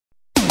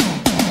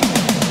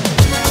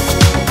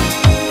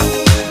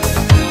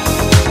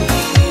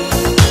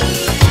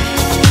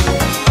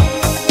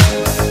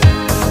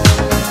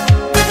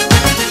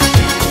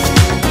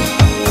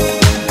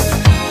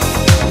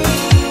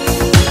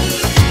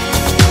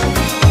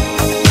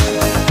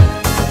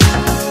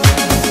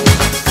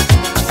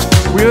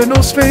We're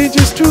no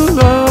strangers to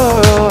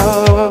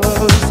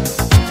love.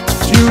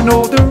 You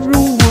know the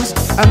rules,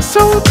 and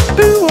so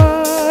do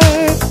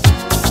I.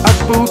 A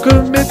full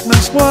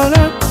commitment's what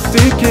I'm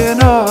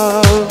thinking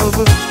of.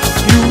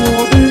 You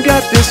wouldn't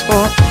get this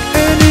for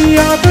any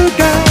other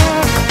guy.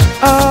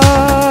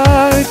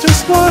 I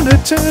just wanna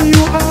tell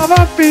you how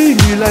I feel.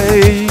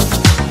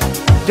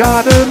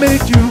 Gotta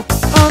make you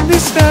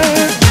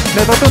understand.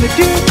 Never gonna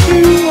give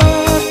you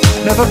up,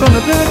 never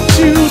gonna let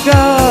you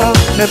down,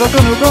 never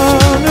gonna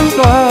run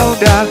around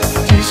that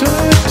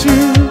desert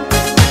you.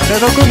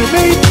 Never gonna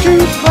make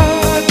you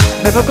cry,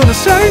 never gonna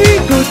say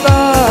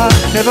goodbye,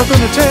 never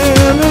gonna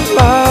tell a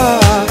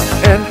lie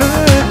and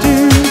hurt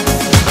you.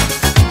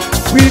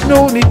 We've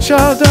known each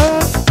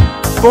other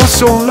for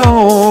so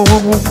long.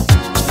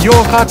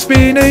 Your heart's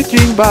been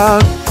aching,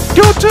 but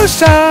you're too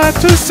sad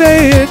to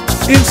say it.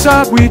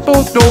 Inside we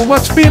both know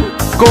what's been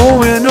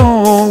going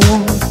on.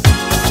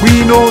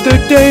 We know the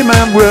game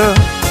and we're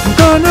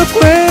gonna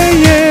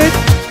play it.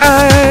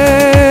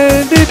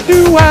 And if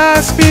you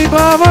ask me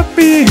how I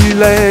feel,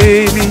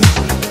 lady,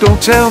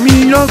 don't tell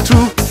me you're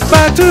too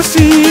bad to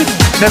see.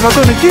 Never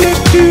gonna give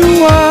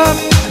you up,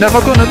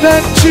 never gonna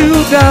let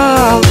you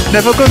down,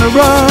 never gonna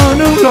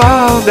run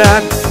around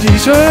that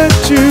desert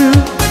you.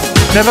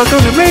 Never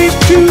gonna make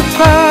you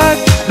cry,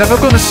 never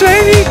gonna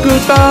say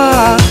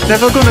goodbye,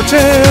 never gonna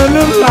tell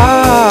a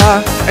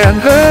lie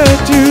and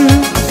hurt you.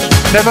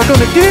 Never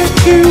gonna give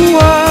you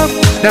up,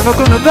 never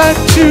gonna let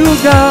you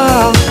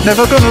down,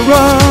 never gonna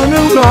run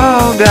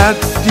around that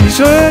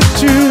desert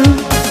you.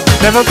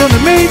 Never gonna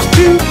make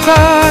you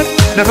cry,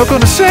 never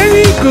gonna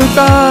say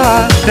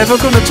goodbye, never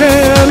gonna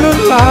tell a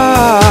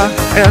lie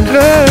and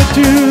hurt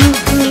you.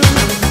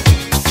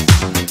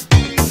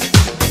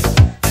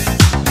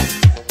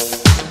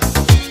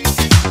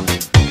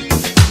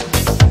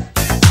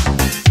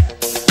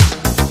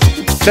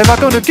 Never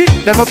gonna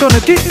give, never gonna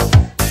give,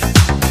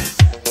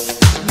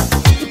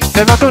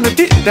 never gonna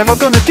give, never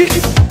gonna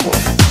give.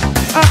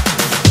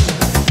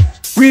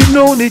 We've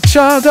known each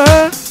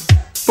other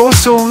for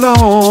so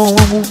long.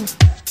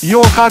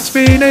 Your heart's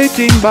been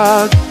aching,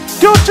 but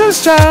you're too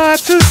sad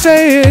to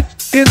say it.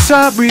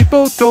 Inside we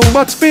both know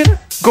what's been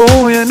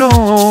going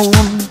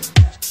on.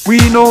 We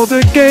know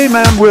the game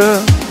and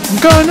we're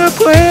gonna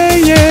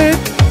play it.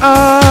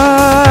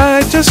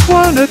 I just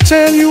wanna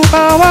tell you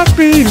how I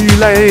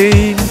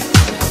feel.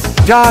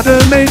 Gotta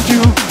make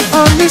you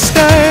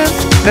understand.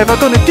 Never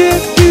gonna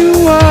give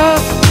you up,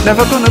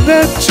 never gonna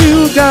let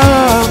you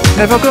down,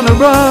 never gonna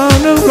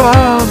run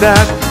around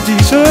that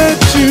desert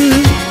you.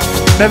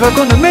 Never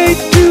gonna make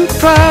you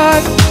cry,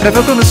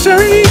 never gonna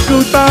say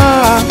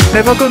goodbye,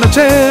 never gonna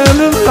tell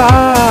a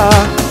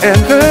lie and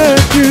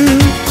hurt you.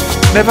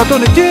 Never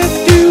gonna give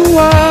you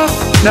up,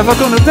 never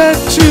gonna let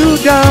you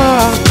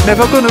down,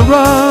 never gonna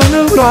run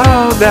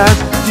around that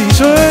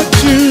desert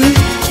you.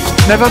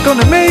 Never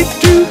gonna make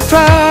you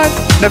cry,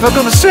 never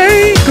gonna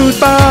say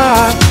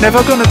goodbye,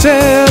 never gonna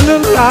tell a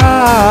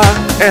lie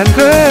and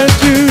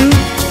hurt you.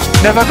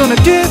 Never gonna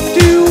give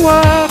you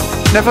up,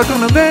 never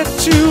gonna let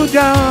you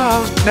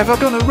down, never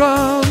gonna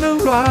run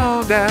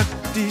around that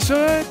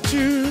desert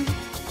you.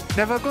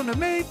 Never gonna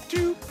make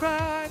you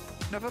cry,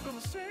 never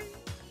gonna say